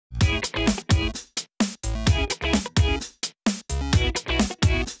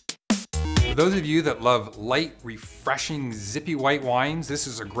those of you that love light, refreshing, zippy white wines, this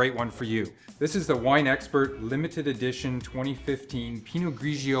is a great one for you. This is the Winexpert limited edition 2015 Pinot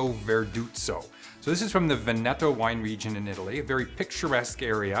Grigio Verduzzo. So this is from the Veneto wine region in Italy, a very picturesque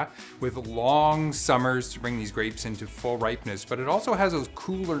area with long summers to bring these grapes into full ripeness, but it also has those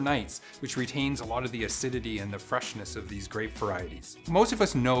cooler nights, which retains a lot of the acidity and the freshness of these grape varieties. Most of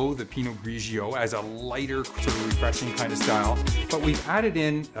us know the Pinot Grigio as a lighter, sort of refreshing kind of style, but we've added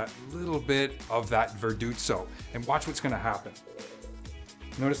in a little bit of that Verduzzo, and watch what's gonna happen.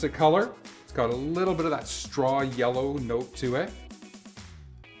 Notice the color? It's got a little bit of that straw yellow note to it.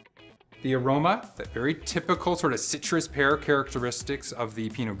 The aroma, that very typical sort of citrus pear characteristics of the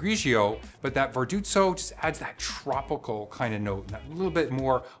Pinot Grigio, but that Verduzzo just adds that tropical kind of note, and that little bit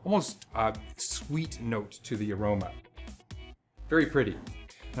more almost sweet note to the aroma. Very pretty.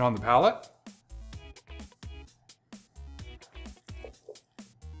 And on the palate,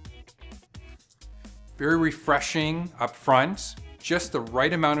 very refreshing up front, just the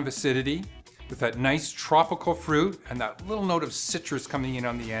right amount of acidity, with that nice tropical fruit and that little note of citrus coming in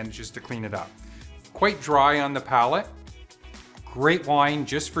on the end just to clean it up. Quite dry on the palate. Great wine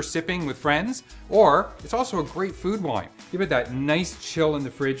just for sipping with friends, or it's also a great food wine. Give it that nice chill in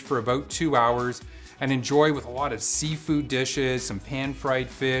the fridge for about 2 hours and enjoy with a lot of seafood dishes, some pan-fried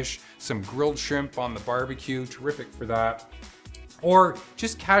fish, some grilled shrimp on the barbecue, terrific for that. Or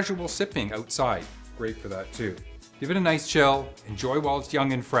just casual sipping outside, great for that too. Give it a nice chill, enjoy while it's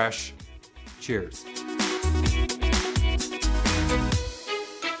young and fresh. Cheers.